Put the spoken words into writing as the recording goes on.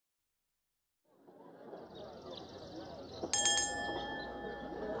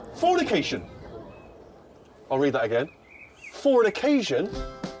Fornication. I'll read that again. For an occasion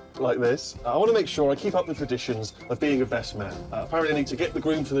like this, I want to make sure I keep up the traditions of being a best man. Apparently I need to get the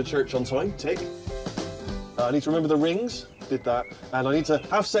groom to the church on time, tick. I need to remember the rings, did that. And I need to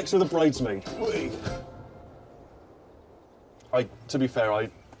have sex with a bridesmaid. To be fair,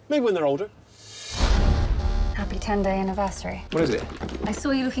 maybe when they're older. Happy 10-day anniversary. What is it? I saw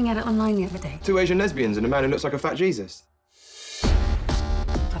you looking at it online the other day. 2 Asian lesbians and a man who looks like a fat Jesus.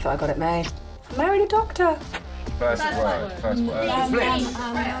 I thought I got it made. I married a doctor. First word.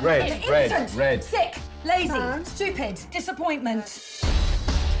 Red. Sick, lazy, stupid, disappointment.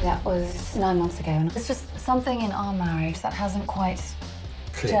 That was 9 months ago, and it's just something in our marriage that hasn't quite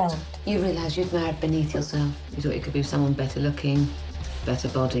gelled. You realised you'd married beneath yourself. You thought you could be with someone better looking, better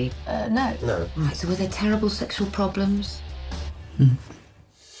body. No. No. Right, so were there terrible sexual problems?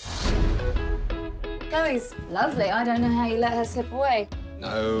 Chloe's lovely. I don't know how you let her slip away.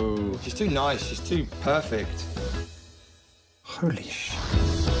 No, she's too nice. She's too perfect. Holy sh...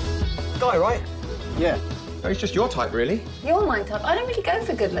 Guy, right? Yeah. No, he's just your type, really. You're my type. I don't really go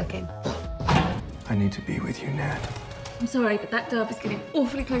for good looking. I need to be with you, Ned. I'm sorry, but that dove is getting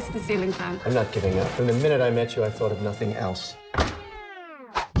awfully close to the ceiling fan. I'm not giving up. From the minute I met you, I thought of nothing else.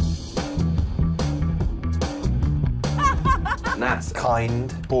 That's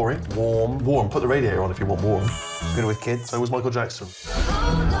Kind. Boring. Warm. Warm. Put the radiator on if you want warm. Good with kids. So was Michael Jackson.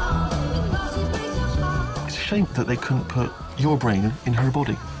 It's a shame that they couldn't put your brain in her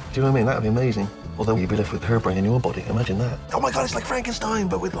body. Do you know what I mean? That'd be amazing. Although you'd be left with her brain in your body. Imagine that. Oh my God, it's like Frankenstein,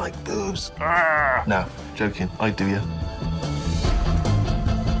 but with like boobs. No, joking. I'd do you.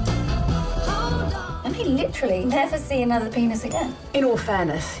 I may literally never see another penis again. In all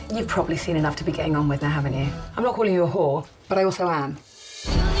fairness, you've probably seen enough to be getting on with now, haven't you? I'm not calling you a whore, but I also am.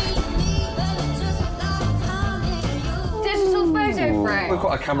 Digital photo frame. We've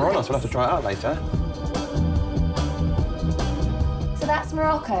got a camera on us. We'll have to try it out later. So that's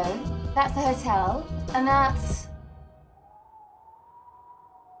Morocco, that's the hotel, and that's...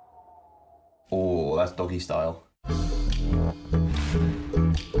 Oh, that's doggy style.